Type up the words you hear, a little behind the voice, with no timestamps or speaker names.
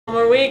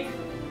more week.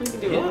 We can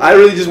do I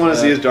really just want to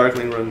see his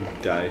Darkling run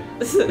die.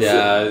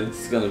 Yeah,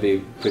 it's gonna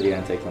be pretty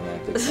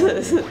anticlimactic.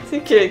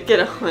 You could get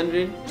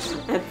 100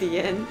 at the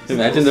end.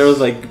 Imagine there was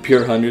like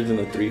pure hundreds in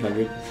the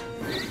 300.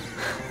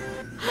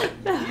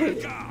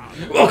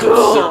 Welcome,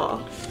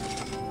 Oh.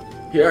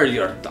 sir. Here are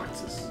your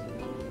taxes.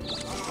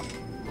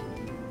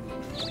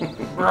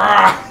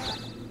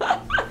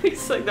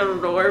 It's like the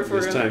roar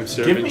for This him. time,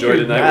 sir, enjoy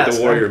the night with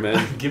the warrior,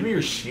 man. Give me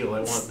your shield, I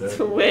want that.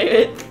 To wear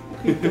it.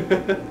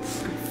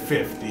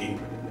 50.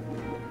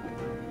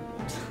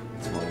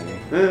 20.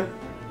 I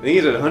think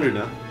he's at 100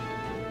 now.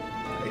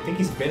 I think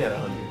he's been at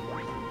 100.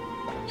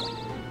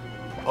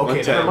 Okay,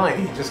 110. never mind.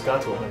 He just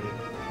got to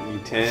 100.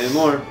 Need 10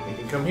 more. He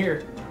can come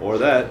here. Or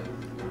that.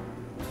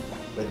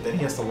 But then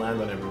he has to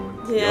land on everyone.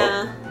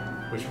 Yeah.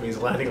 Which means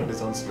landing on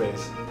his own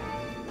space.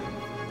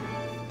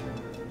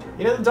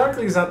 You know, the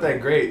Darkling's not that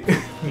great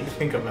when you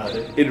think about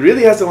it. It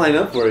really has to line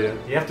up for you.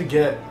 You have to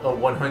get a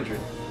 100.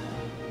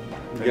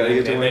 You gotta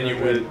get to and then you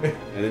 100, win.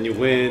 and then you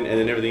win, and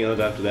then everything else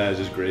after that is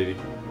just gravy.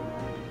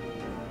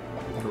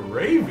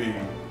 Gravy.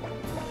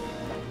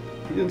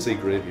 You didn't say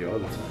gravy all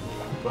the time.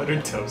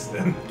 Buttered toast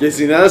then. Yeah,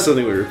 see, now that's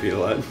something we repeat a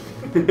lot.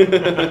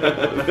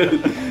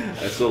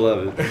 I still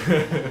love it.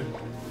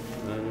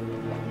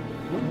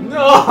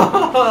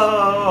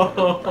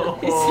 No!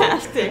 He's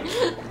acting.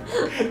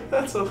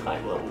 That's a high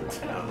level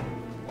town.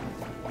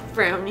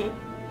 Brownie.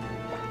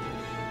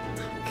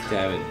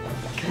 Damn it.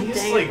 Can you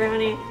just Dang it, like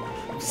Brownie.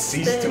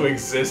 cease to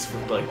exist for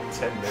like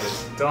 10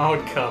 minutes?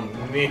 Don't come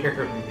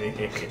near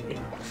me.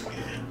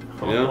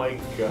 Oh Yeah. my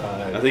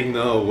god. I think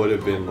Noah would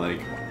have been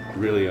like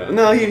really.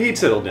 No, he'd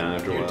settle down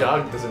after a Your while.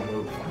 dog doesn't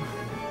move.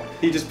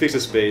 He just picks a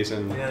space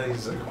and Yeah,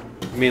 he's like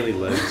mainly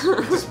legs.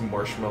 just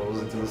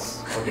marshmallows into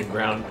this fucking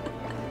ground.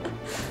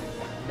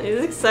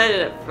 He's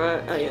excited at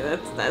first. Oh yeah,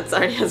 that's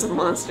already has a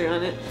monster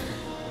on it.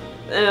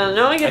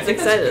 No one gets think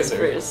that's excited at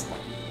Wither. first.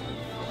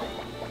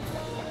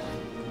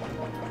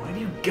 Why do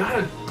you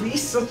gotta be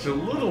such a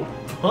little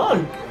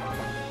punk?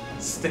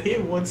 Stay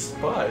in one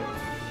spot.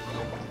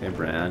 Hey,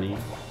 Brownie.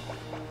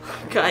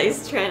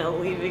 Guy's trying to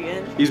leave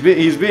again. He's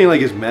being like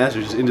his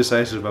master, just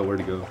indecisive about where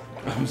to go.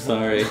 I'm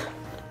sorry.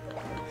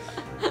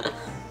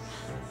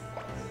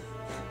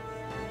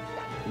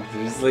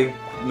 There's like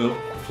no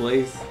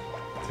place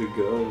to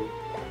go.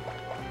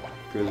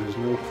 Because there's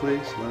no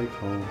place like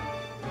home.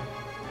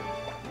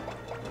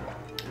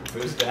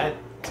 Who's that?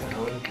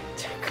 Town?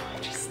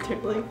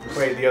 Sterling.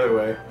 Wait, the other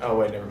way. Oh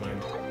wait, never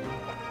mind.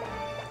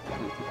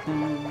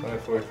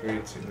 5, 4,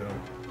 3, 2, no.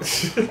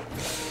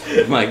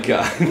 My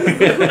god.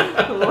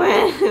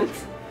 When?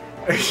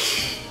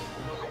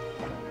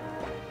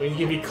 When you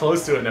can be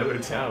close to another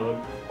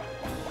town.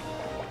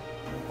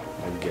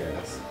 I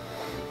guess.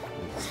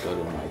 Let's go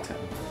to my town.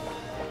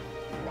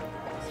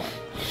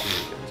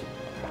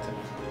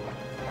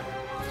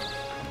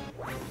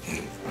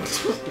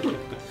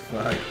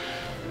 Fuck.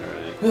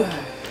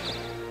 Alright.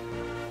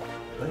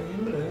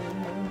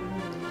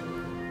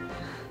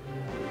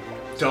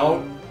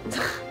 Don't.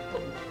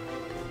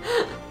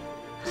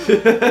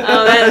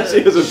 Oh, that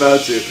She was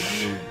about to.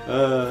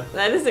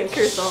 That isn't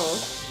curse all.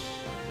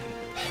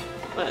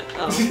 What?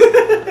 Oh.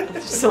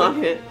 just want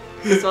me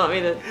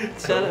to I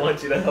shut don't up.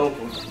 want you to help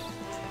him.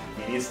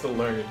 He needs to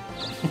learn.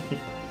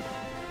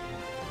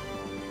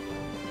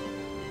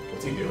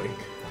 What's he doing?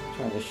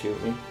 Trying to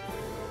shoot me.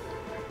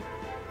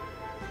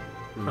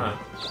 Huh.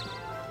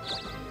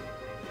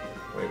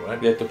 Wait,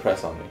 what? You have to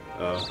press on me.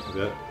 Oh, is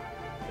that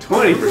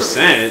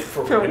 20%?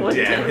 For For one one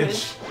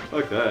damage.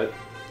 Fuck that.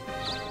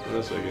 What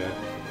else I got?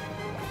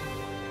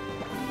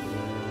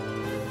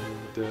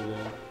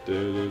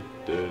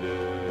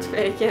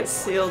 Right, I can't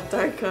seal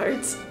dark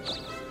cards.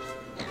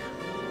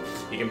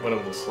 You can put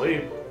him to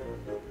sleep.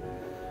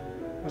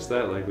 What's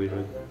that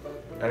likelihood?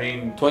 I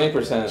mean,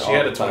 20%. she all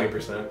had a the time.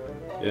 20%.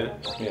 Yeah?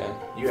 Yeah.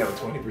 You have a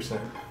 20%.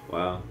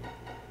 Wow.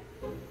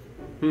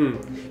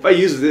 If I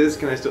use this,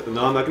 can I still?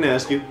 No, I'm not gonna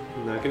ask you.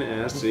 I'm not gonna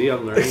ask. See,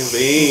 I'm learning.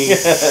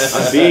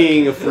 I'm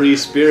being a free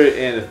spirit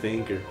and a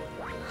thinker.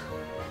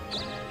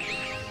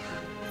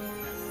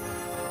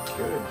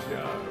 Good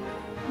job.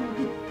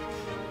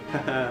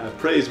 Haha,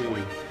 praise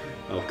me.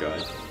 Oh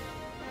god.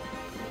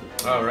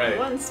 Alright.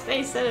 One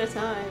space at a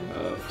time.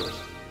 Of course.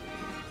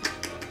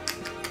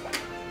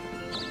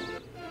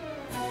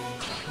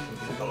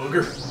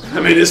 Ogre.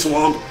 I'm in this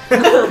swamp.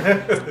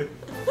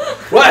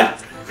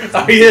 What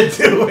are you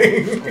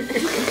doing?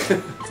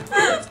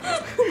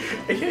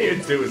 I can't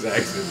even do his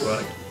accent.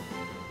 What?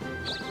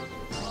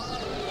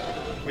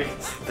 We can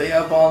stay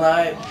up all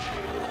night.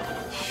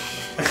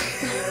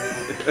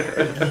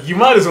 You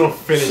might as well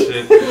finish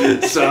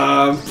it.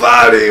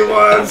 Somebody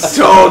once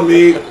told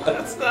me.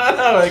 That's not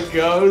how it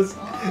goes.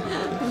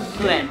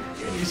 When?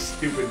 You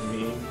stupid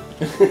meme.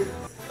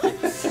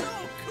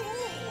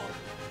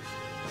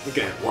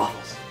 Okay,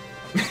 waffles.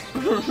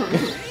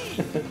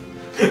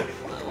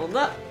 Hold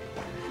up.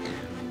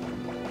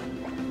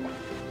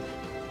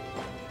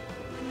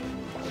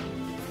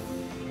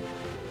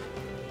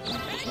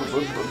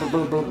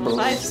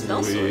 Five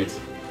spell Sweet. swords.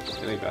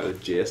 And I got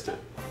adjusted.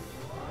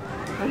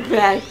 I'm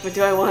back, but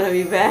do I want to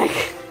be back?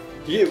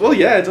 Yeah, well,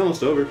 yeah, it's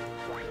almost over.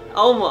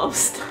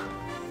 Almost.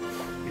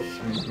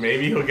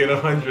 Maybe he'll get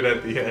 100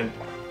 at the end.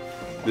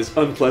 This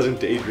unpleasant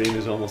daydream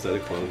is almost at a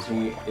close.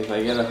 If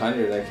I get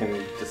 100, I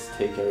can just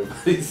take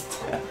everybody's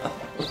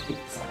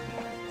towns.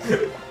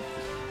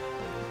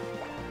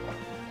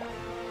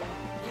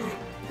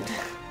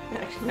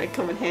 Actually, might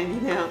come in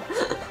handy now.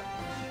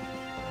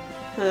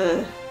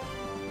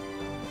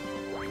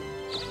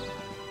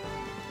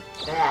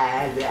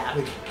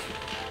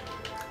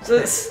 So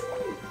it's...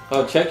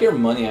 Oh, check your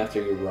money after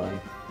you run.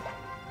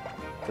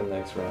 The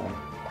next round.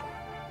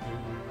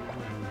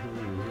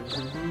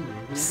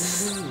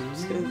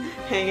 just gonna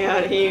hang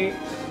out here.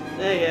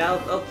 Okay,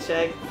 I'll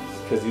check.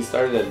 Because you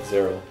started at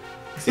 0.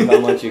 See how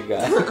much you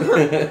got.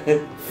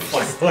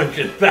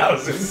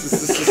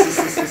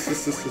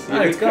 500,000.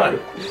 Ah, it's gone.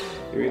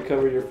 You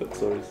recovered your foot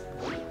sores.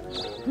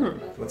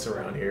 What's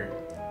around here?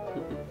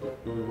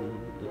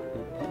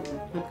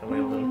 Got my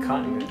own little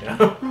continent now.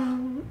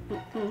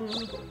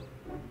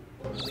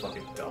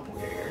 Fucking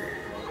doppelganger.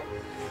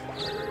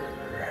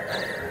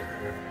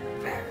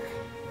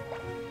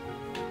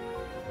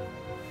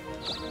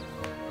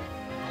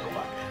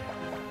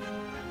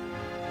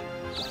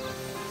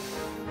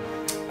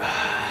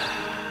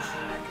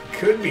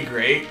 Could be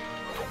great.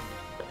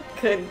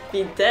 Could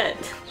be dead.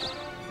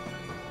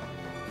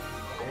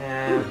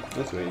 Yeah.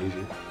 That's way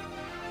easier.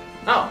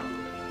 Oh.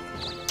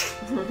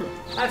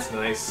 That's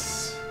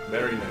nice.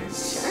 Very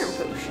nice.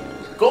 Charm potion.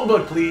 Gold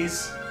bug,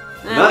 please.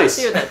 Let's Nice.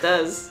 see what that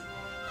does.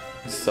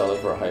 Sell it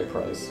for a high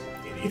price.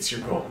 It eats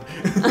your gold.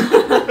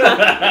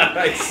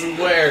 I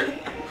swear.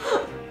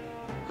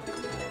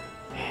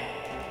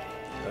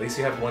 At least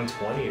you have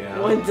 120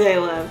 now. 1 day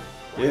left.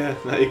 Yeah,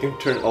 now you can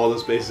turn all the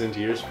spaces into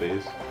your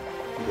space.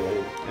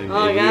 And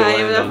Oh maybe god, you'll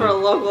even land up on for a it.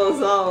 local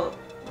assault.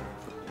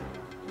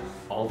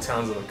 All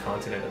towns on the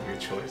continent of your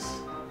choice.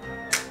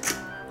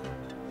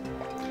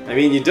 I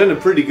mean, you've done a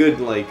pretty good,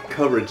 like,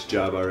 coverage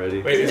job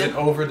already. Wait, is it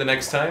over the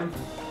next time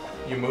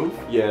you move?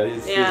 Yeah,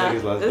 it's Yeah, like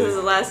his last this day. is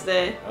the last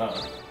day.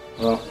 Oh.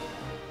 Well.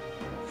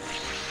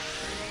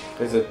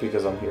 Is it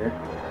because I'm here?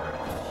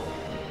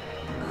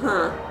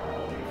 Huh.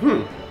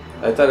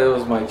 I thought it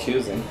was my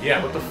choosing.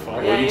 Yeah, what the fuck?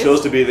 Yeah, Well, you yes.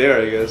 chose to be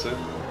there, I guess. Huh?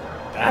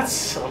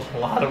 That's a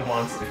lot of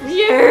monsters.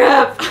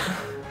 Europe!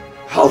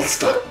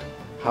 Hallstatt!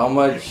 How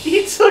much?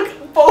 He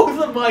took both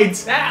of my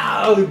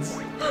towns!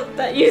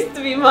 That used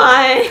to be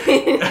mine!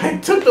 I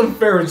took them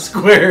fair and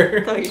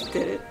square. Oh, you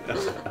did it.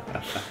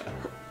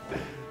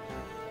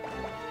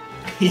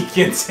 He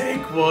can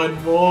take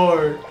one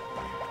more.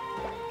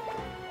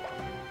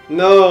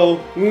 No,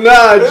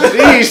 not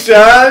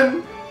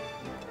Asian!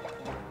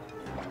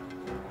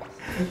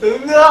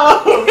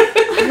 No!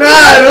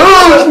 Not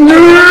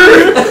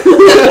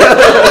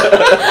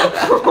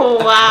Oh,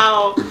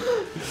 wow.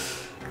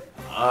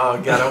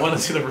 Oh god, I want to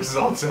see the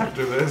results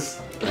after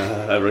this.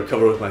 I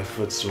recovered with my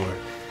foot sore,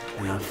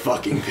 and I'm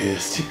fucking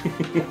pissed.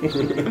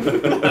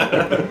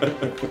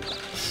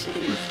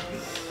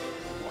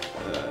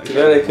 Too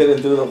bad I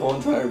couldn't do the whole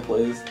entire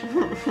place.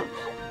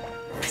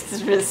 It's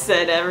just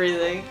said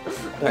everything.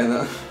 I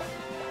know.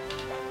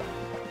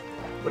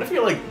 What if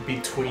you're like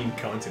between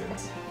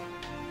continents?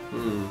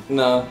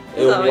 No,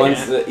 Oh,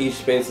 once yeah. each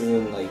space is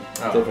in like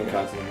Oh, different okay.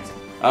 continents.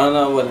 I don't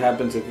know what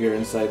happens if you're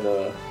inside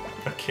a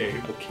Okay.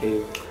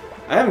 cave.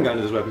 I haven't gotten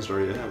to this weapon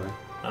store yet, have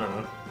I? I don't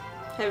know.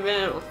 Have you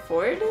been able to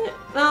afford it?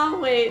 No,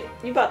 wait.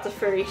 You bought the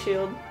furry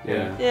shield.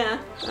 Yeah. Yeah,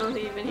 I don't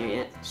think you've been here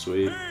yet.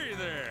 Sweet.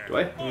 Do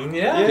I?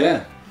 Yeah?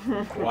 Yeah.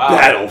 Wow.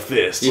 Battle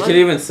Fist! You can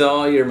even sell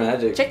all your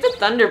magic. Check the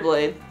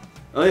Thunderblade.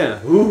 Oh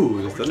yeah.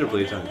 Ooh, the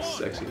Thunderblade sounds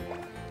sexy.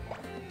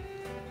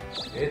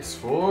 It's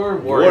for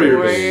Warrior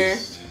Warrior.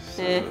 Beast.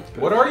 Eh.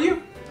 What are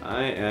you?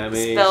 I am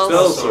a Spell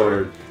spell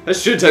sword. sword. That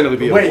should technically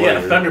be a Wait, warrior.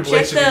 yeah, the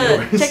Thunderblade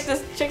should be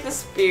yours. check the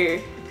spear.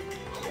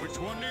 Which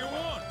one do you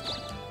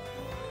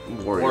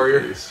want? Warrior.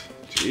 Beast.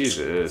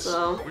 Jesus.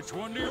 So Which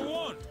one do you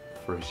want?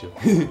 For a shield.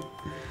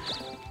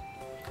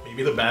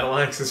 Maybe the battle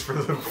axe is for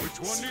the Which one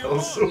do you spell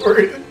want?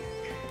 sword.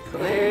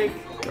 cleric,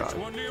 Which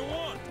one do you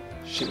want?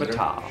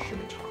 Shimata.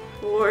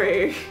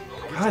 warrior.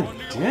 God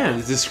damn,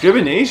 this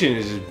discrimination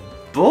is just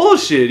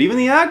bullshit. Even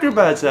the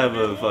acrobats have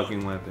a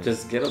fucking weapon.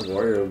 Just get a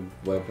warrior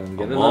weapon. a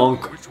Get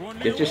monk. Which one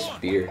do Get you your want?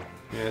 spear.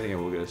 Yeah, I think I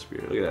will get a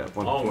spear. Look at that,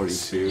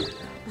 142.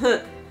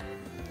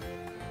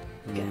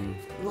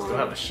 Still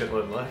have a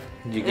shitload left.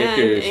 You Yeah, get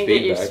your and speed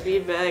get your back.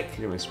 speed back.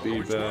 Get my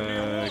speed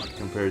back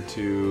compared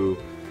to.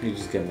 You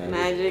just get magic.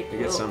 Magic. I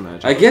get some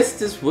magic. I guess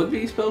this would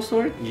be spell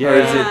sword. Yeah, Or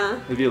is it? Yeah.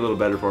 it'd be a little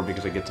better for me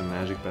because I get some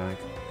magic back.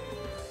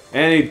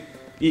 And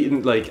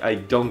like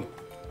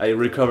I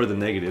recover the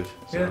negative.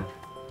 So Yeah.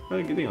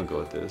 I think I'll go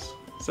with this.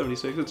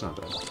 76, it's not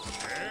bad.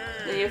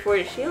 Then you afford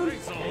a shield.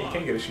 Yeah, you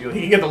can't get a shield.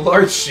 You can get the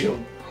large shield.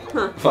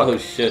 Oh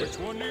shit. Which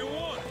one do you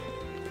want?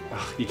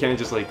 Ugh, you can't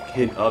just like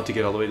hit up to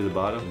get all the way to the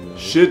bottom.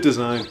 Shit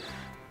design.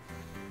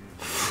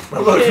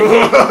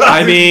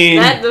 I mean,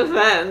 That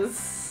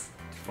defense.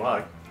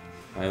 Fuck.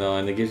 I know,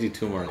 and it gives you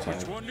 2 more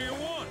attacks. Which one do you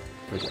want?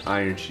 like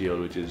Iron Shield,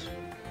 which is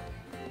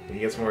He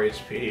gets more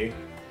HP.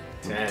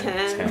 10.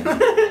 10.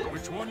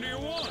 Which one do you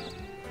want?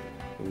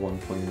 1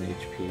 point in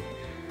HP.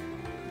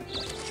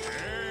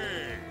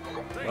 Hey,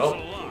 thanks Oh. a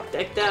lot.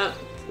 Decked out.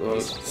 Oh,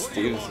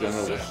 Steve's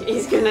gonna.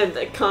 He's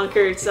gonna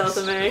conquer South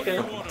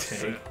America.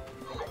 Tank.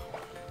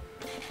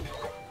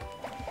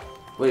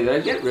 Wait, did I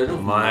get rid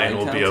of Mine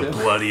will town be a too?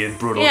 bloody and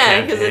brutal Yeah,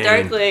 campaign. because the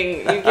Darkling,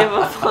 you give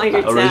up all your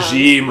A towns.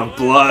 regime of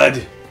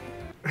blood.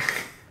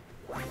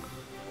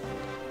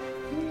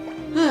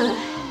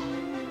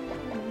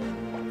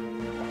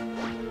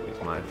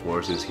 With my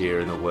forces here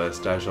in the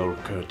west, I shall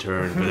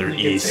return for their You can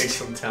take east.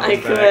 some towns I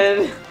back.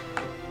 could.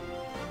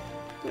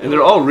 And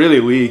they're all really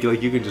weak.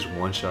 Like, you can just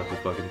one-shot the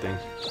fucking things.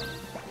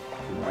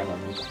 Right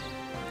on me.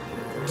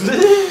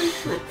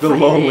 The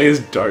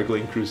loneliest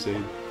Darkling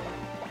crusade.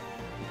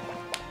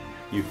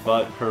 You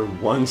fought her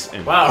once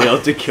and Wow.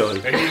 failed to kill her.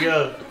 There you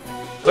go.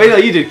 Wait, no,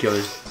 you did kill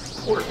her.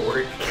 Poor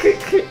orc.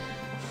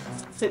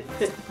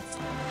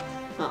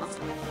 Oh,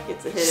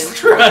 gets a hit him.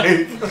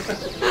 Strike.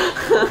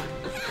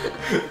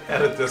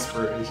 Out of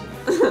desperation.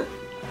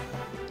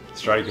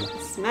 Striking.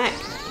 Smack.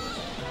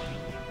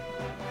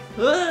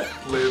 You're Live.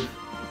 crazy.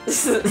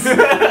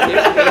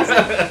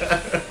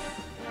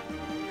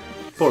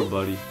 Poor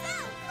buddy.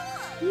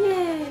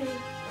 Yay!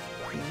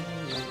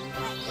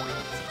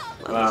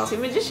 Level Wow. 2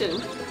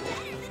 magician.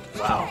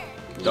 Wow.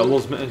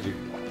 Doubles magic.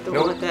 Don't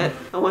Nope. want that.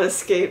 I want to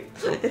escape.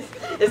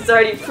 It's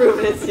already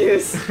proven its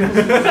use.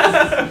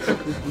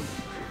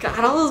 God,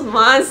 all those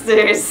monsters.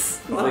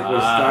 It's like we're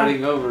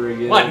starting over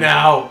again. What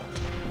now?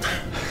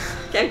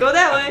 Can't go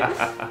that way.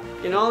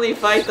 You can only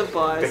fight the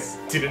boss.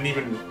 Didn't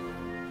even.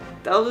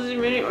 Doubles your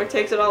minute or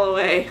takes it all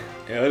away.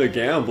 Yeah, the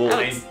gamble. Oh.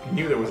 I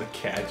knew there was a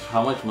catch.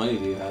 How much money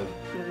do you have?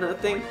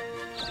 Nothing.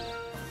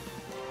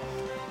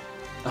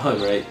 Oh,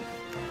 right.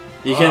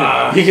 You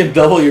can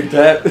double your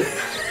debt.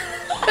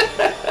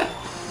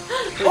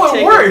 Oh,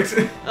 it worked!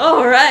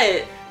 Oh,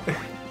 right.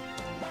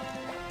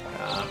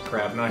 Ah,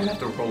 crap. Now I have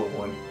to roll a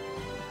 1.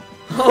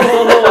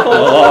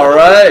 Oh, All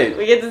right.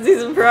 we get to see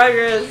some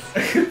progress.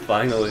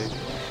 Finally.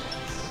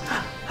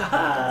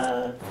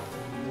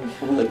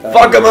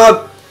 Fuck him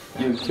up.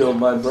 You killed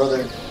my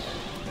brother.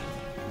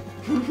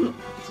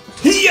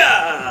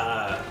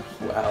 Yeah!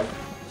 Wow.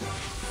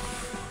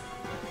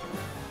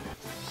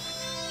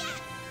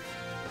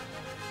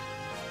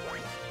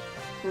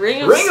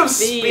 Ring of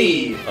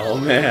Speed. Oh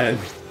man.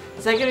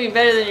 Is that gonna be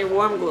better than your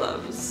warm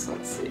gloves?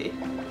 Let's see.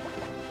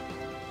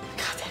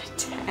 God, that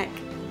attack.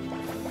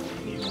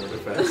 Need more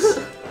defense.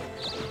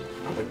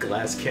 I'm a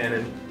glass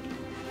cannon.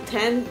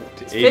 10, To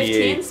 15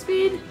 88.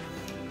 speed?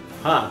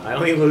 Huh, I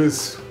only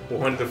lose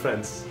 1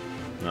 defense.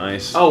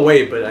 Nice. Oh,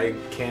 wait, but I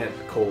can't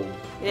cold.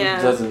 It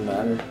Yeah. doesn't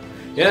matter.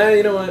 Yeah,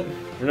 you know what?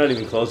 We're not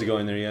even close to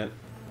going there yet.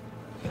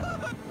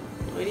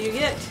 What do you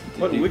get?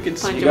 What you- wicked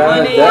Punch speed. of got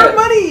money. that.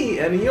 More money!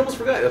 And he almost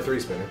forgot a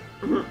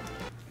 3-spinner.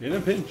 In a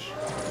pinch.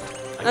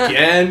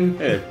 Again?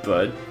 Hey,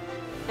 bud.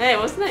 Hey,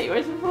 wasn't that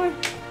yours before?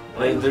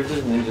 Wait, they're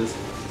just ninjas.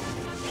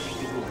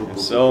 And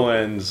so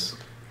ends.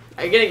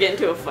 Are you gonna get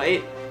into a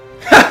fight?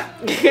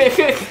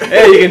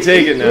 Hey, you can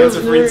take it now. It's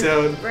a free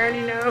town.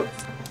 Brownie, no.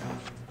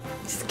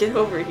 Just get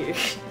over here.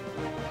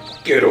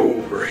 Get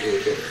over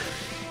here.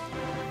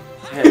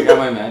 Hey, I got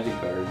my magic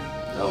card.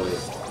 Oh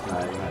wait, no,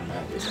 I don't have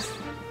magic.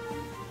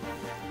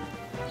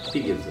 He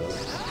gives up.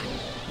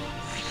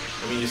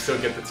 I mean, you still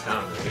get the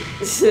town,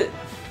 right?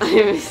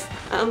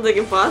 I don't think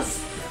a boss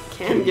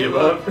can give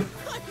up.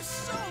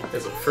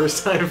 There's a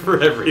first time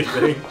for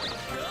everything.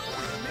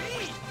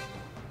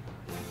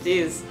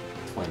 Jeez.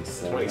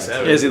 27.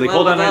 27. Yeah, see the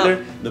cooldown right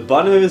Leveled there? The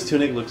bottom of his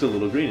tunic looks a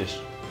little greenish.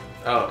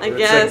 Oh, I it's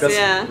guess, that's,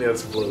 yeah. Yeah,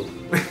 it's blue.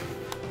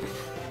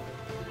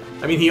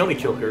 I mean, he only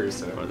killed her,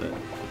 so. Or that.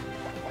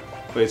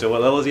 Wait, so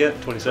what level is he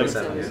at? 27?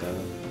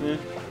 27. Yeah.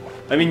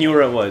 I mean, you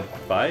were at what?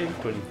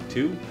 5?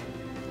 22?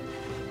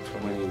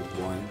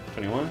 21.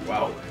 21?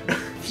 Wow.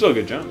 Still a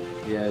good jump.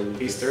 Yeah.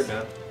 He's third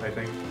now, I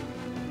think.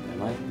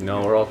 Am I?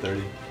 No, we're all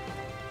 30.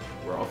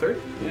 We're all third?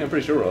 Yeah, I'm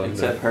pretty sure we're all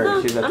Except 30. her,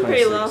 No, she's at I'm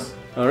 26. pretty low.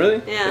 Oh,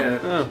 really? Yeah.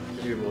 Oh.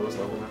 You're the lowest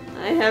level now.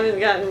 I haven't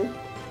gotten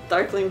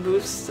Darkling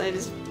boosts. I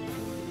just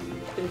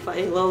been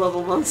fighting low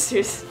level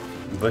monsters.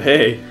 But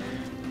hey,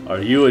 are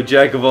you a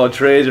jack of all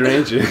trades or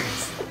ain't you?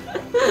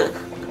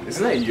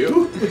 Isn't that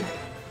you?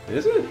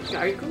 Is it?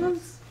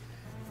 Gargoyles?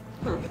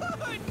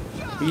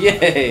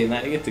 Yay! Now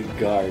I get to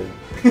guard.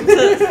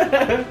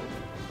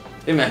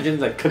 Imagine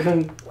like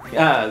cooking.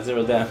 Ah,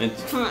 0 damage.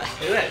 Look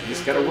at that, you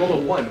just gotta roll a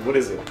 1. What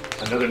is it?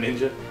 Another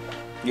ninja?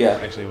 Yeah.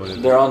 Actually, what is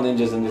it? They're all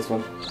ninjas in this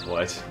one.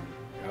 What?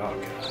 Oh,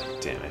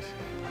 god. Damn it.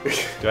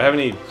 Do I have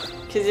any...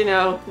 Because, you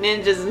know,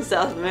 ninjas in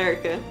South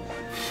America.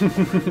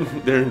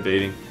 They're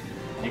invading.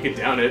 You could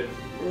down it.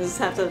 You just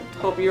have to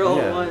hope you roll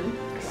Yeah. a 1.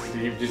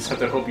 You just have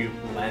to hope you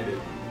land it.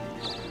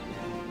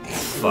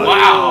 Fuck.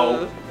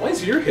 Wow! Why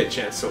is your hit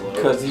chance so low?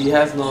 Because he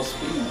has no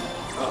speed.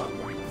 Oh,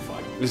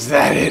 fuck. Is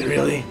that it,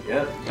 really?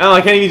 Yeah. Oh,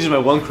 I can't even use my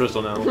 1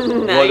 crystal now.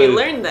 Now What you is-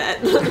 learned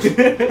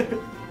that.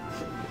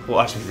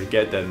 Watch me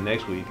forget that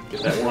next week.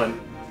 Get that 1.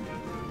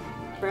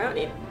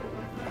 Brownie.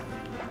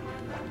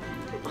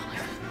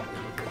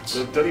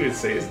 Don't even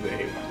say his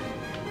name.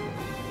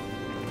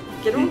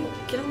 Get him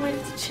away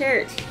from the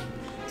church.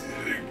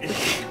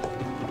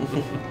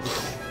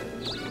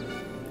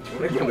 I'm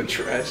gonna go to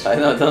trash. I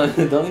know, don't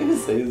even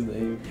say his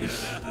name.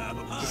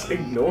 Just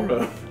ignore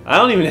him. I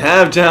don't even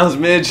have towns,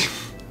 Midge.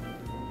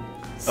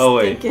 Oh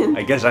wait, Stinkin'.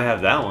 I guess I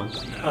have that one.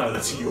 Oh,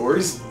 that's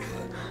yours?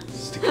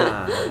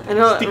 I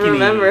don't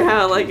remember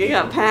how like it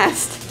got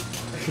passed.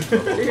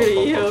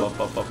 You.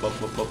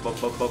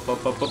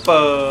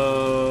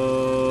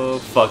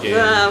 Fucking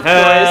Of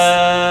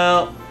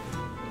hell.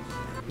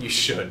 You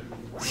should.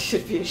 You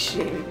should be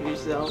ashamed of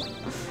yourself.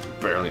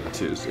 Barely a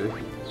Tuesday.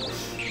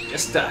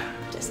 Just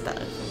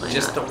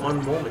Just the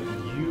one moment,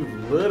 you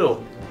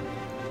little.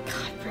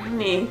 God,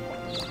 Brownie.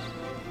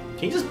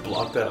 Can you just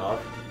block that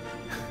off?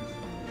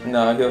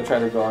 No, he'll try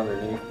to go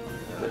underneath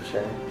the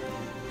chair.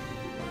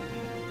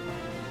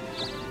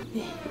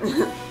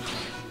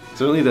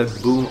 Certainly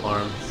that boom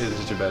arm isn't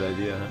such a bad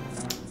idea, huh?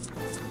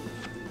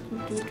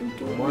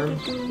 Boom arm?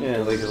 Yeah,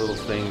 like a little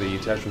thing that you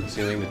attach from the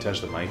ceiling to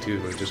attach the mic to,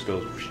 where it just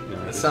goes. You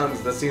know,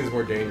 That seems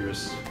more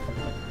dangerous.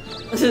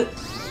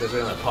 Especially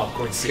on that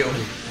popcorn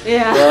ceiling.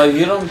 Yeah. Well,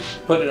 you don't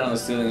put it on the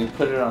ceiling, you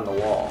put it on the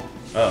wall.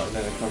 Oh. And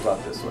then it comes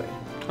out this way.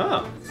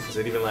 Huh. Does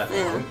it even laugh?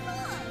 Yeah.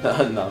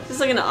 No.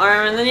 Just like an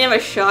arm, and then you have a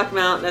shock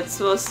mount that's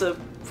supposed to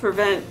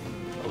prevent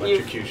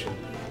Electrocution.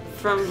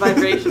 from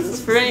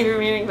vibrations, prevent you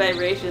from hearing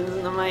vibrations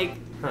in the mic.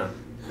 Huh.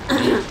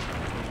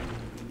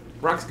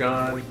 Rock's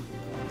gone.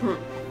 So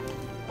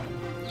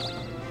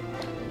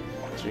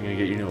you're gonna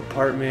get your new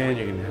apartment.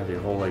 You're gonna have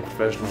your whole like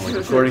professional like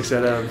recording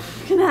setup. You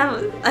can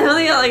have. I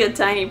only got like a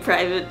tiny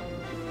private.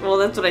 Well,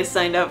 that's what I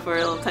signed up for, a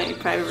little tiny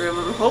private room.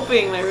 I'm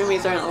hoping my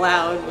roommates aren't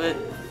allowed, but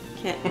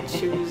can't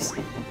choose.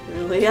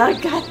 Really? Oh,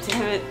 god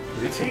damn it.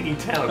 You're taking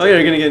town. Oh yeah,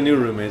 you're gonna get new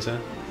roommates, huh?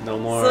 No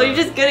more. So you're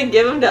just gonna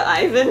give them to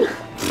Ivan?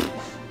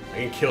 I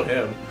can kill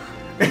him.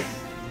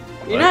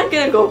 You're not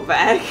gonna go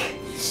back.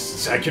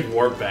 I can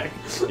warp back.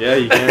 Yeah,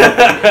 you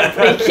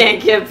can. We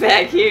can't get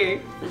back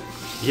here.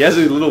 He has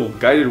a little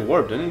guided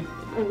warp, doesn't he?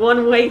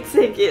 One-way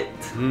ticket.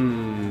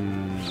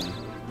 You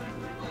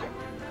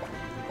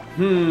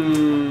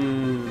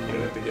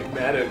don't have to get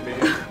mad at me.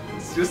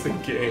 It's just a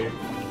game.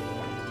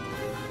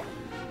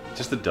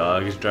 Just the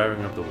dog is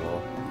driving up the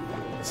wall.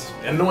 It's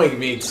annoying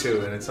me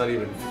too, and it's not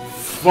even.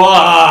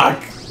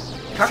 Fuck!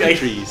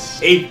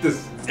 Cockatrice. I hate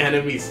this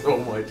enemy so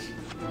much.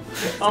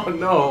 Oh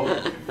no.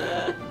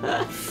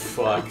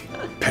 Fuck.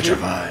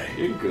 Petrify.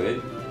 You're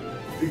good.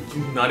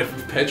 Not if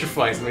it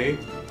petrifies me,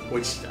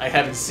 which I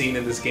haven't seen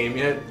in this game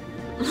yet.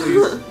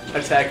 Please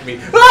attack me.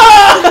 You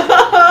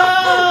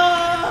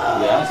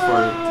asked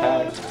for an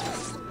attack.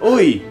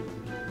 Oi!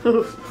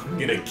 I'm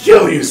gonna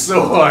kill you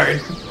so hard.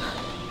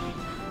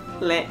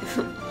 Flick.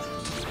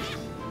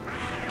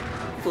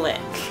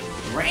 Flick.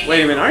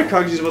 Wait a minute, aren't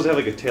cockatrices supposed to have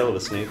like a tail of a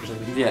snake or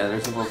something? Yeah, they're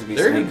supposed to be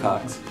They're snake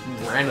cocks.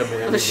 Random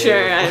man.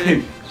 Sure,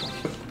 I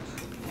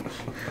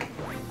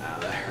Ah,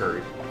 that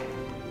hurt.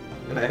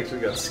 And I actually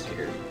got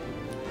scared.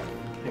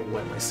 I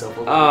wet myself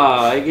over.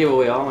 Ah, I gave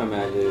away all my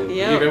magic. You gave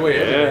Yep. away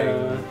everything.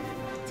 Yeah.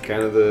 It's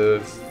kind of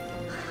the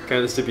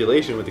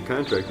stipulation with the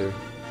contract there.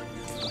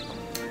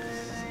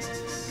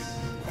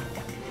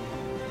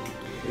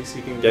 At least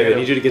you can Yeah, get I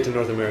need you to get to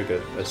North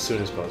America as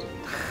soon as possible.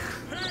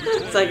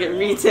 So I can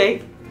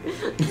retake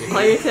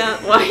all your town.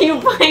 Why are you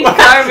buying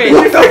garbage?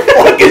 What the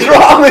fuck is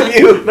wrong with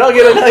you? No,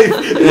 get a knife!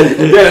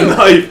 Get a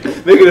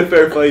knife. Make it a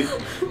fair fight.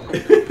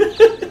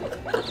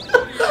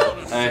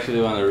 I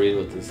actually want to read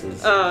what this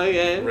is. Oh,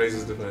 okay.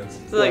 Raises defense.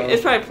 So like,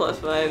 it's probably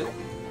 +5.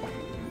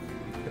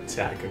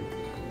 Attack him.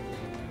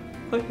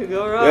 What could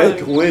go Yeah, wrong?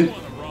 you can win.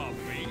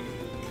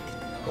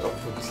 Oh,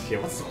 yeah,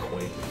 what's the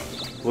point?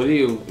 What do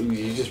you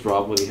just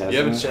rob what he has? You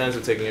have a in it? chance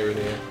of taking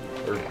everything,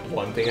 or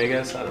one thing, I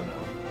guess. I don't know.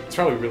 It's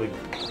probably really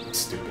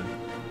stupid.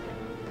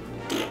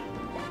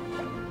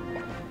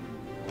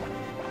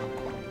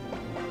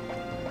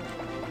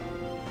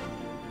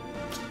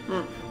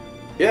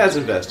 Yeah, let's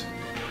invest.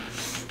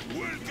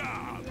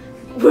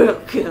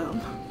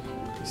 Welcome.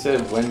 You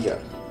said Wenga.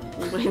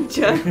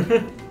 Winter.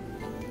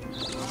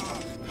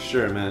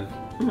 Sure, man.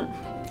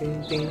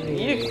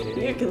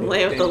 You can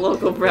lay with the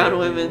local brown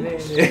women.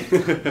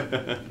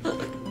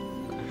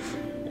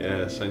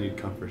 Yes, I need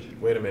comfort.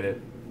 Wait a minute.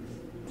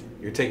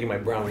 You're taking my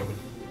brown woman.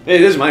 Hey,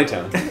 this is my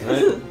town,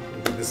 right?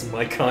 This is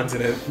my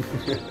continent.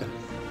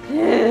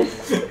 Yeah.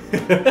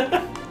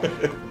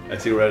 I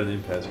see we're at an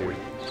impasse here.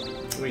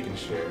 We can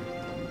share.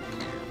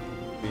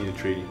 We need a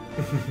treaty.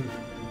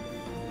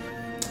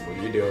 What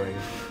are you doing?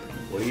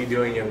 What are you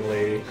doing, young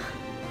lady?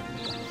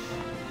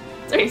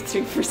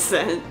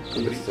 33%.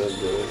 You still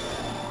do it.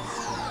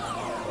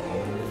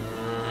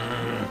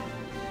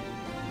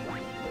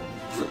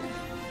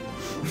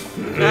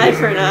 Eye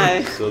for an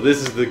eye. So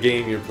this is the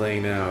game you're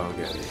playing now,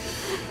 okay?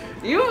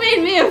 You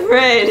made me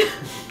afraid.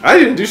 I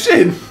didn't do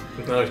shit.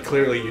 No,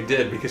 clearly you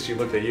did because she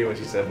looked at you and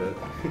she said that.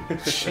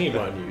 Shame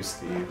on you,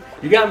 Steve.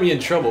 You got me in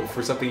trouble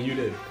for something you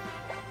did.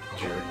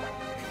 Jerk.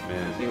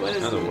 Man, See, what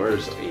is not the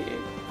worst. it?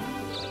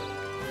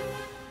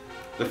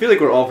 I feel like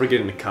we're all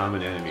forgetting the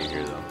common enemy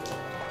here, though.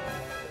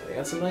 They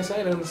got some nice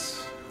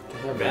items.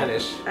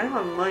 Vanish. I don't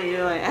have money,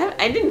 do I?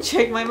 I didn't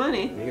check my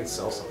money. You can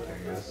sell something,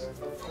 I guess.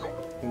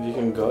 You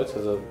can go to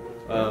the.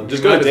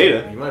 Just go to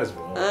data. You might as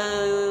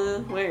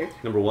well. Where?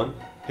 Number 1.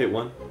 Hit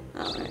 1.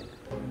 Oh, right.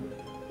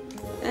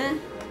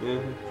 Yeah.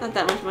 Not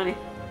that much money.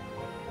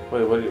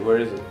 Wait, where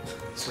is it?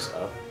 It's just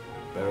up.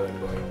 Better than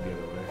going the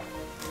other way.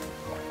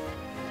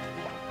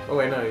 Oh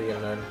wait, no, you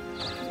get 9.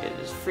 Yeah,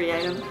 just free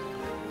item.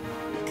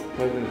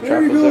 Maybe the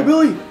There you trap was go, there.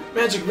 Billy.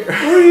 Magic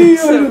mirror.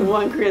 Except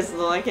one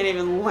crystal. I can't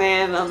even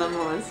land on the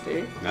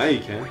monster. Now you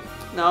can.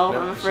 No,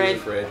 No, I'm afraid.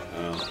 She's afraid.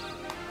 Oh.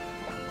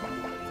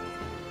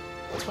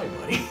 What's my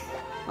money?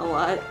 A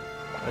lot.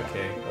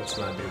 Okay, let's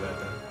not do that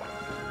then.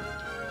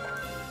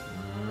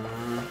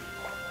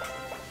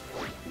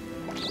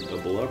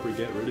 Double up or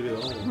get rid of it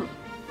all.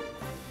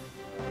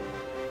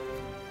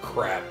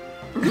 Crap.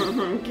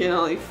 Can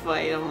only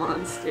fight a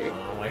monster.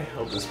 Oh, my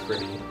health is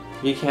pretty.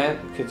 You can't,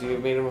 because you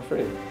made him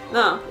afraid.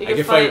 No, you I can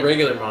can fight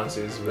regular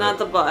monsters. But... not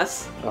the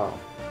boss. Oh.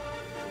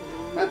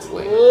 That's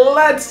lame.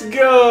 Let's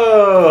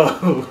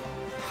go!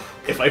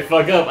 If I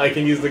fuck up, I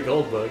can use the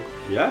gold bug.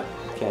 Yeah?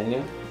 Can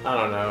you? I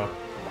don't know.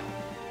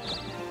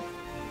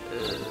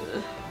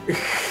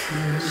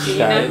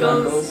 Shiny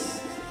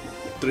Knuckles.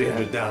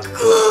 300,000.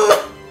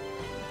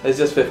 It's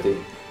just 50.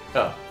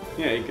 Oh,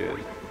 Yeah, you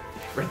could.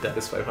 read that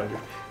as 500.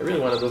 I really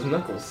wanted those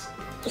knuckles.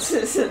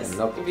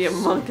 You'll be a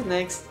monk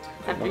next.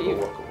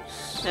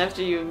 Knuckles.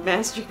 After you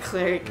master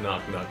cleric.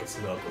 Knock, it's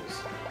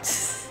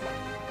knuckles.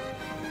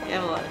 You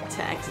have a lot of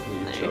taxes in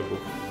You there. chuckle.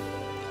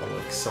 I'm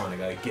like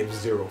Sonic, I give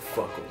 0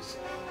 fuckles.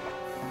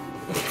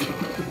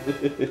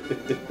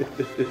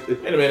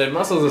 Wait a minute,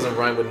 muscles doesn't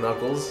rhyme with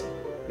knuckles.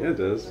 Yeah, it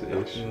does.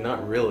 Ish.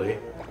 Not really.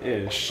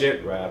 Ish.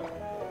 Shit rap.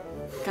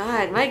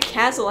 God, my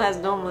castle has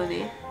no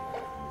money.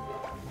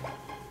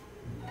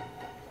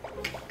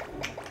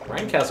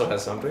 Ryan Castle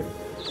has something.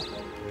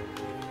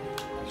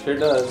 Sure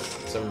does.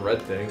 Some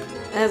red thing.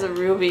 It has a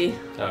ruby,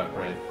 Oh,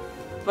 right.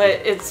 but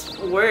its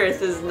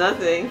worth is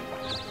nothing.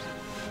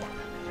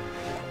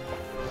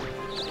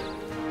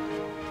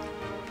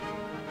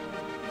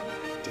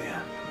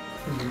 Damn.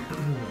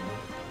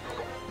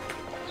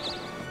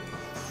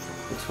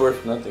 It's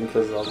worth nothing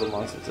because all the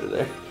monsters are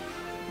there.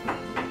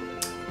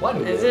 What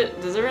Is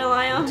it? Does it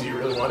rely on? Do you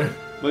really want it?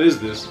 What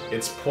is this?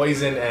 It's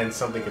poison and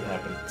something could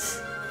happen.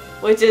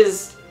 Which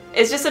is,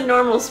 it's just a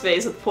normal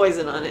space with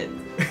poison on it.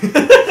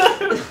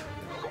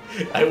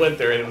 I went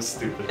there and it was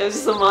stupid. It was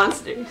just a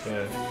monster.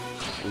 Yeah.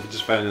 We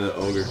just found another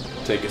ogre.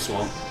 Take a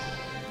swamp.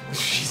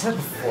 She's at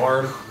the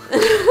farm.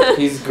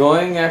 He's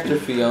going after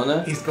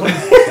Fiona. He's going.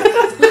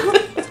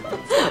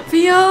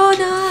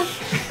 Fiona!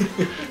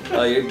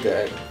 Oh, you're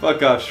dead.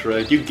 Fuck off,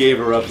 Shrek. You gave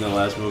her up in the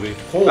last movie.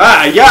 Holy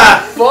Yeah!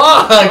 fuck!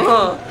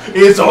 Oh,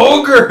 It's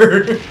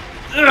ogre!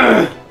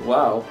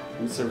 Wow.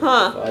 You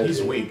survived. He's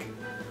it. weak.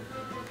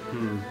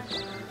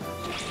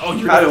 Oh,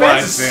 your How do I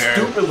defense is fare?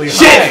 stupidly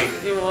Shit!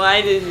 high.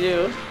 why did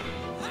you?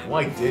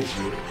 Why did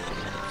you?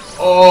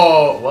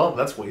 Oh, well,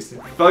 that's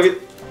wasted. Fuck it.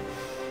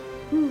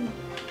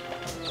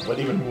 What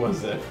even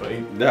was that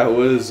fight? That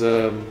was,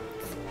 two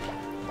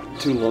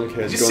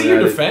lunkheads Did you going see your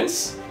at it.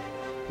 defense?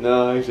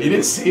 No, actually. You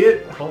didn't see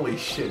it? Holy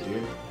shit,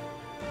 dude.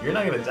 You're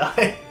not gonna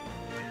die.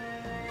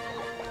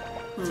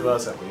 To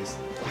us, at least.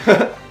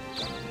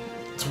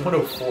 It's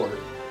 104.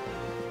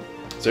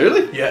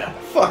 Seriously? Yeah.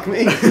 Fuck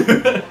me.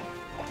 Ugh,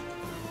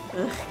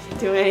 can't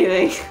do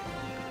anything.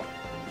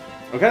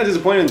 I'm kind of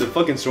disappointed in the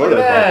fucking sword Look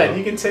I at bought, that! though.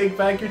 You can take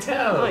back your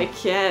town. No, I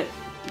can't.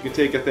 You can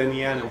take a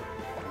Llano.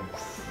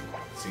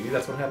 See,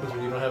 that's what happens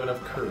when you don't have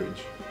enough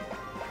courage.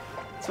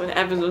 That's what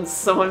happens when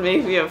someone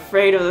makes me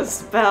afraid of the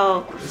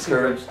spell.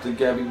 Courage, the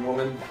Gabby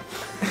woman.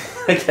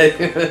 I can't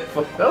even.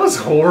 That was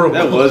horrible.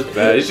 That was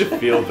bad. You should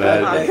feel Oh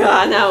bad.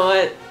 god, now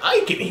what?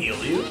 I can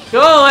heal you. Go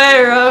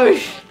away,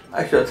 Roche!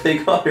 I shall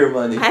take all your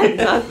money. I have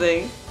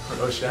nothing.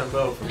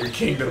 Rochambeau from your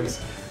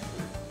kingdoms.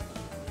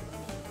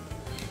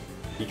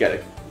 You got a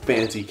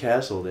fancy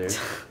castle there.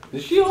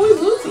 She always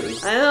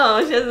loses. I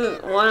know, she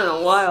hasn't won in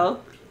a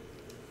while.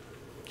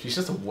 She's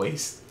just a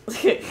waste.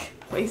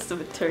 Waste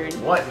of a turn.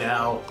 What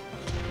now?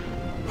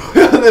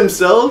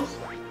 Themselves?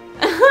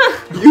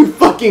 You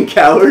fucking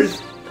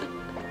cowards!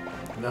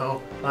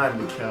 No,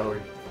 I'm the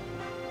coward.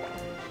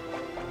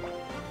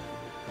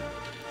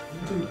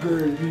 I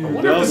wonder,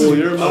 if, Double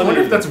your I wonder money.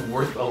 if that's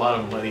worth a lot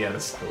of money at a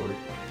store.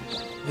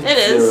 It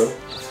is.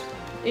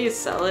 You can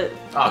sell it.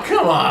 Oh,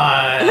 come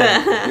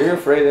on! You're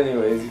afraid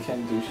anyways, you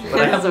can't do shit.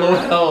 But I have That's low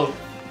alright. health.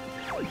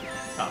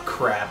 Oh,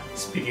 crap.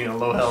 Speaking of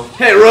low health.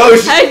 Hey,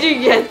 Roche! How'd you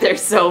get there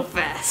so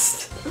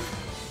fast?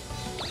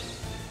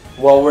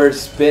 While we're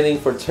spinning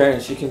for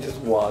turns, she can just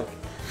walk.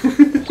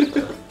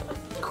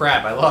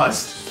 Crap, I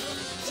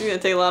lost. She's gonna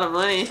take a lot of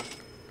money.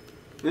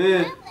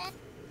 Eh.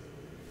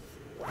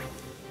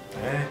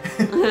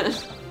 Eh.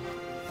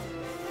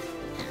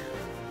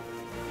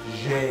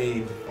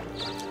 Jade.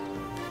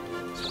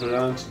 Let's put it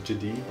on to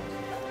Jadid.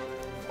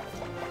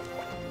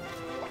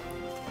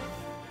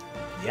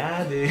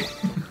 Yeah, dude.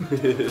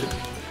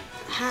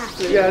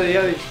 Yada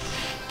yada.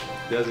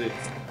 Does it?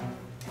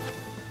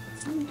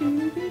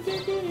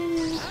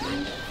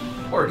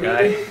 Poor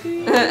guy.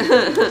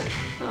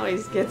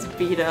 Always gets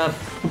beat up.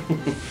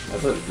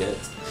 That's what it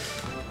gets.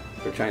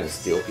 We're trying to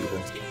steal people.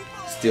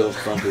 Steal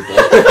from people.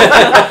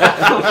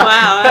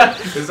 Wow.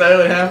 Is that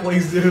what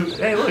halflings do?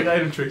 Hey, look,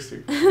 item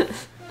trickster.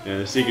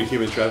 Yeah, secret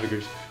human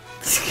traffickers.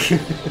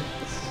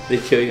 They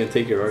kill you and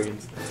take your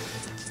organs.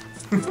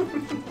 Damn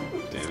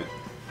it.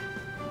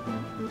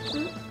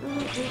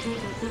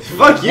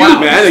 Fuck you,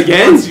 man,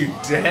 again? Once you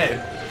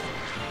dead.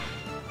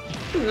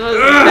 No, his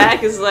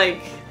back is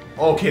like.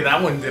 Okay,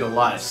 that one did a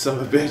lot. Son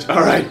of a bitch.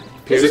 Alright.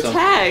 His Pierce them.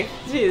 attack.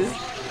 Jeez.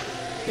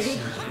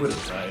 Would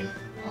have died.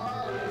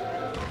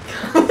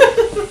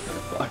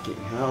 Fucking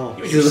hell.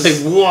 You're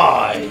like,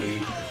 why?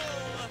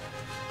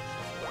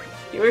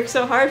 You worked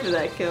so hard for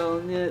that kill,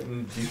 and yet.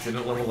 You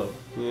didn't level up.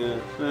 Yeah,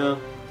 well.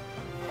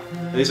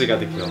 At least I got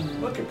the kill.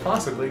 What could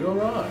possibly go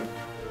wrong?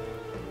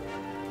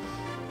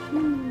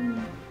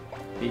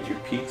 Eat your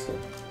pizza.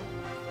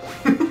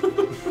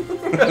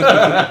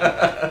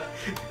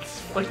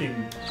 It's fucking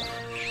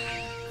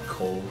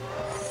cold.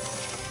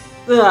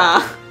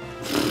 Ah.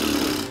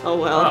 Oh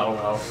well. Oh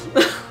wow.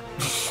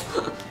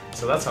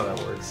 So that's how that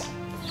works.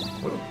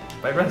 What,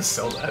 I'd rather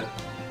sell that.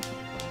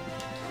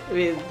 I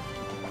mean,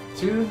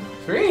 2,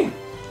 3.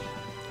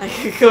 I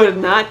could go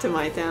not to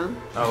my town.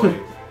 Oh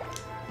wait.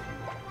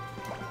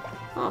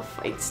 I'll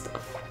fight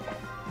stuff.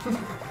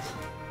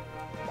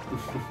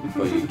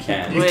 But you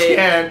can't. You Wait.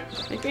 can't.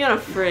 Make me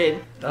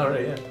unafraid. Oh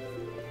right, yeah.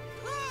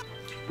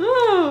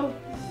 Oh.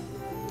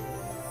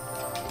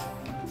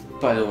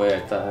 By the way, I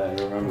thought I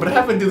remember. What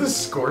happened to the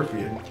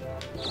scorpion?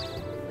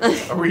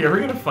 Are we ever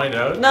gonna find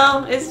out?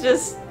 No, it's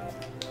just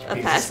a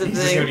passive He's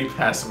just thing. gonna be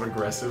passive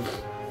aggressive.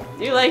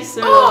 Do you like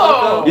Sir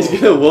Oh! He's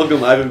gonna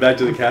welcome Ivan back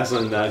to the castle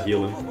and not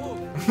heal him.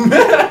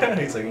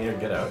 He's like, yeah,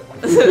 get out.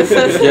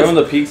 Give him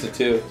the pizza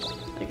too.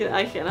 I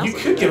can also You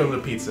could give him the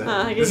pizza.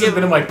 I could This give has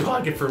been him- in my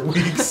pocket for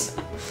weeks.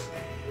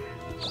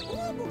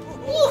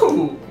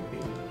 Ooh.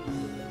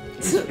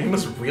 He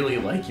must really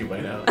like you by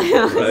now.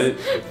 Right?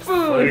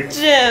 Food,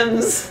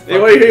 gems. Hey,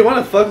 wait, you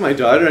want to fuck my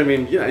daughter? I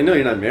mean, yeah, I know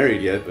you're not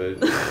married yet, but...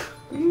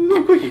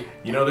 Quickie.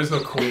 You know, there's no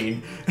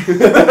queen.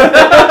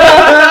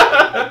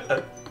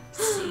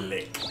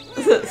 Slick.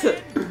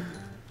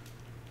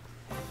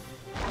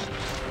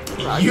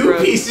 You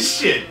Rock piece of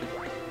shit.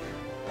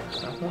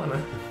 I wanna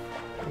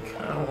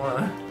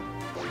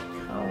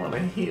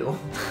heal.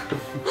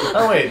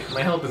 Oh wait,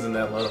 my health isn't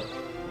that low.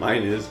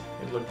 Mine is.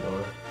 It looked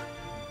lower.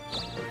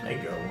 Where can I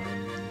go?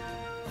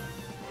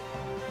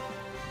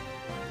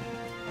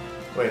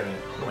 Wait a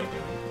minute, what am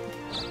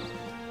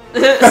I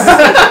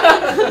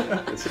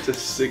doing? It's such a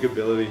sick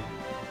ability.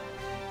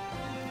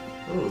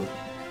 Ooh.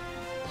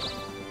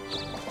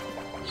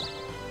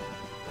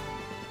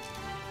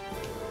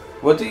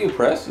 What do you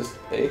press? Just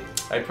A?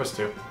 I pressed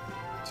 2.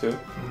 2? Mhm.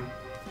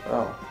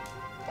 Oh.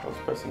 I was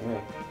pressing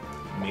A.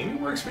 Maybe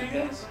works for you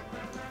guys?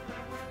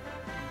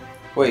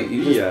 Wait,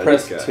 you just Yeah,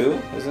 pressed this guy.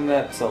 2? Isn't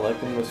that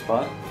selecting the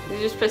spot? You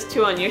just press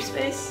 2 on your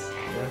space?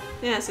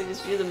 Yeah. Yeah, so you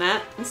just view the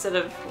map instead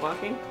of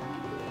walking.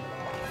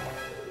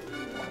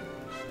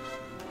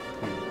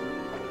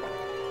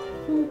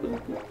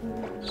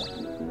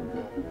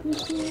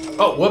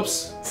 Oh,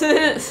 whoops!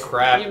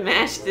 Crap. You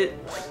mashed it.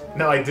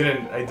 No, I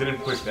didn't. I didn't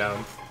push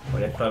down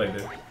like I thought I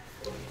did.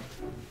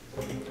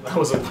 That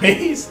was a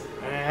waste.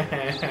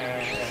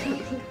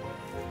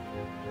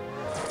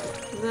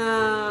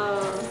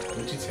 No.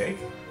 What'd you take?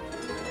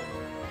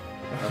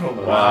 Oh,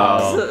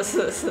 Wow.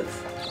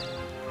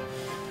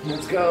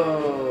 Let's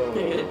go!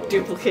 You're gonna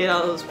duplicate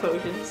all those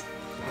potions.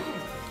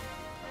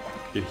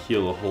 You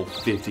heal a whole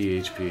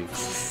 50 HP.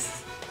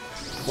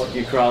 Fuck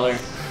you, Crawler.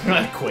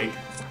 Quake.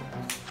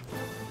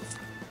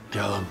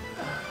 Kill him.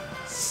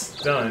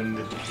 Stunned.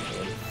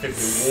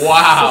 50.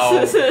 Wow!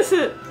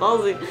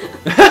 Ballsy.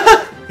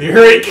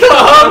 Here he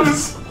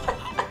comes!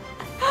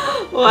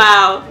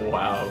 Wow.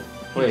 Wow.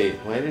 Wait,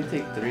 why did it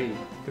take 3?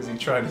 Because he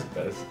tried his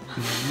best.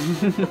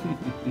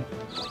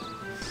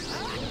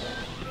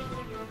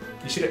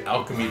 You should have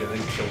alchemied and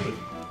then killed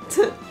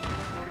it.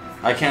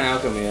 I can't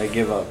alchemy, I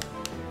give up.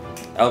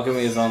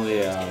 Alchemy is only,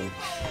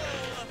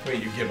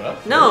 Wait, you give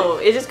up? No,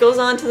 it just goes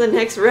on to the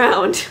next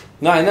round.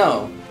 No, I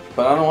know.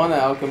 But I don't want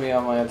to alchemy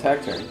on my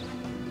attack turn.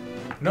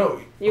 No.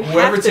 You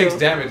Whoever have to. takes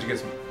damage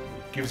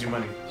gives you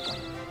money.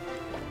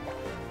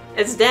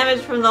 It's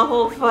damage from the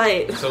whole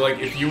fight. So like,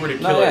 if you were to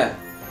Not kill it, yet.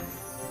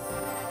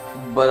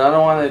 But I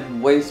don't want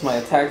to waste my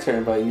attack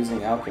turn by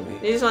using alchemy.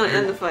 You just want to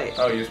end the fight.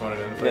 oh, you just wanted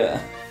to end the fight.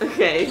 Yeah.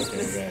 Okay.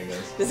 Okay, yeah, I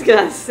guess. Just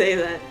gotta say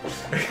that.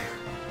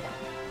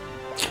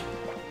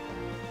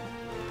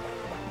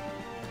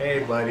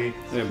 Hey, buddy.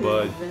 Hey,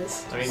 bud.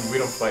 This. I mean, we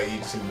don't fight. You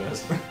just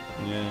invest.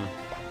 Yeah.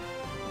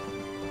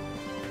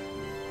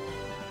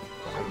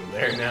 I'm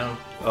there now.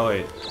 Oh,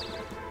 wait.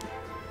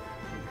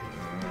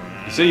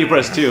 You said you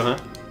pressed 2, huh?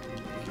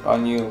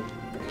 On you.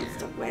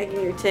 Stop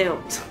wagging your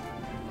tail.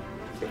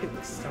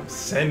 Stop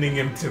sending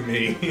him to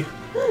me.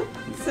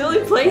 It's the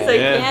only place I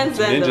Yeah, can it's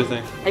a send ninja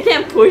them. thing. I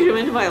can't push him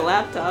into my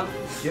laptop.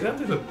 Get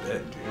under the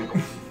bed,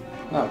 dude.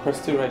 No,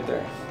 press 2 right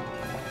there.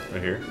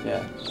 Right here.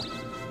 Yeah.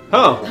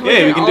 Oh, Oh,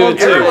 yeah, we can do all it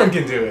too. Everyone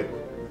can do it.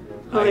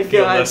 Oh my I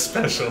feel god. less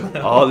special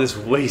now. All this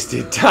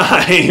wasted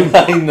time.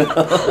 I know.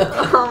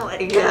 Oh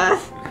my god.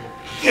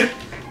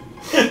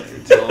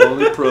 It's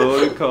only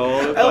protocol.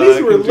 If At least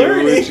I we're can do what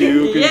learning.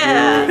 you can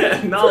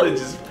Yeah. Knowledge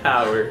is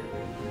power. do.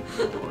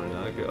 We're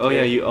not good. Oh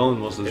yeah, you own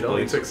most of this It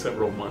only place. took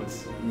several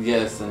months.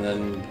 Yes, and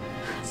then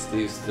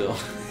Steve still.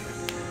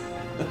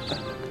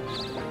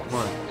 Come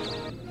on.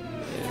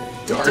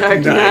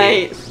 Dark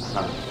Knight.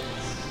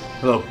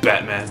 Hello,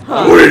 Batman.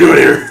 Huh. What are you doing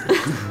here?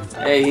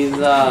 Hey, he's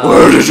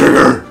Where's the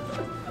trigger?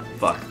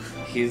 Fuck.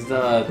 he's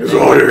the His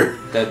order.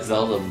 that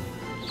Zelda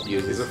He's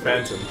uses. a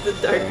phantom. The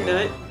Dark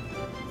Knight.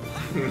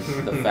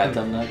 The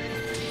Phantom Knight.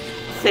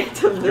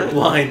 Phantom You're Knight.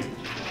 blind.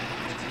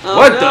 Oh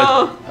What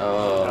no.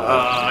 Oh.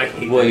 I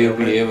hate Will that you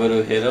moment. be able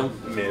to hit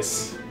him?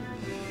 Miss.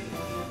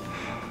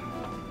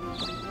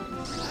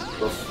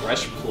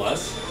 Refresh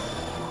plus?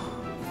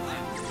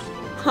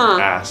 Huh.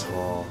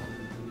 Asshole.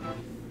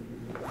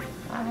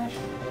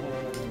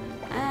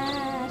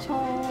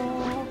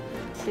 Asshole.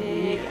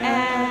 Big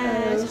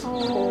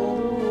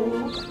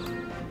asshole.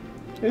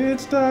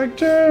 It's Dark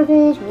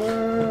Terrible's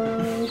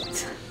world.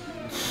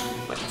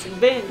 Fights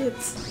and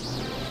bandits.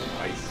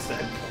 Ice,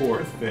 that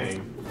poor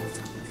thing.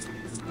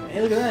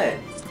 Hey, look at that.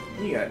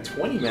 You got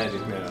 20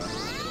 magic now.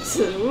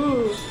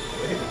 Woo.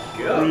 Way to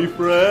go.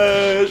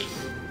 Refresh.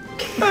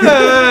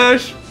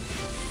 Ash.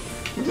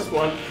 Just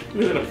one. He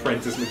was an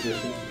apprentice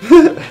magician.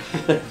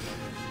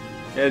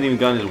 He hadn't even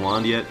gotten his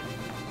wand yet.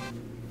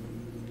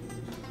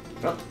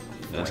 Oh,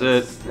 That's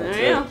it. There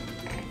you go.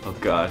 Oh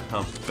god,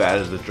 how bad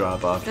is the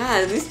drop off?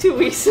 God, these 2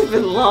 weeks have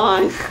been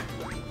long.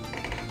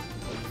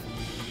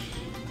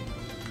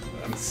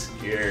 I'm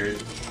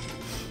scared.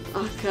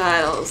 Oh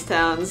god, all those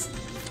towns.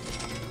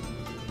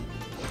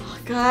 Oh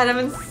god, I'm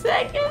in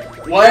second.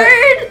 What?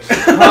 Third.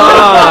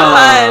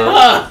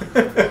 Ah.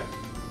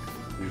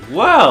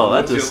 Wow,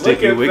 that's a Would you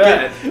sticky look wicket.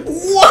 at that?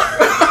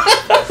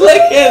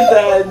 Look at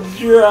that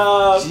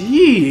drop!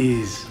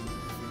 Jeez.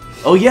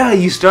 Oh yeah,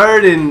 you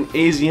started in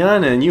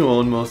Asiana and you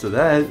own most of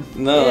that.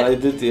 No, Yeah. I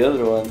did the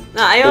other one.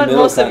 No, I The own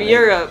middle most of continent.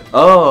 Europe.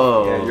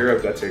 Oh. Yeah,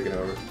 Europe got taken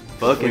over.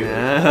 Fucking Completely.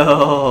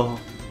 hell.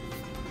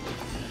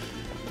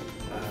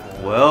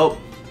 Well,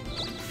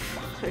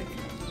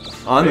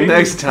 on the Things-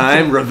 next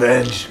time,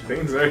 revenge.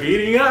 Things are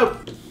heating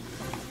up.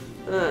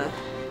 Ugh.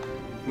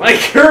 My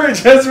courage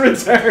has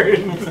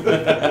returned.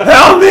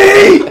 Help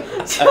me!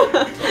 Join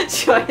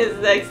us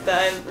next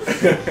time.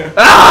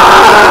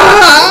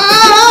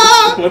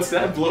 Ah! What's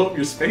that? Blow up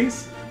your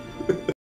space?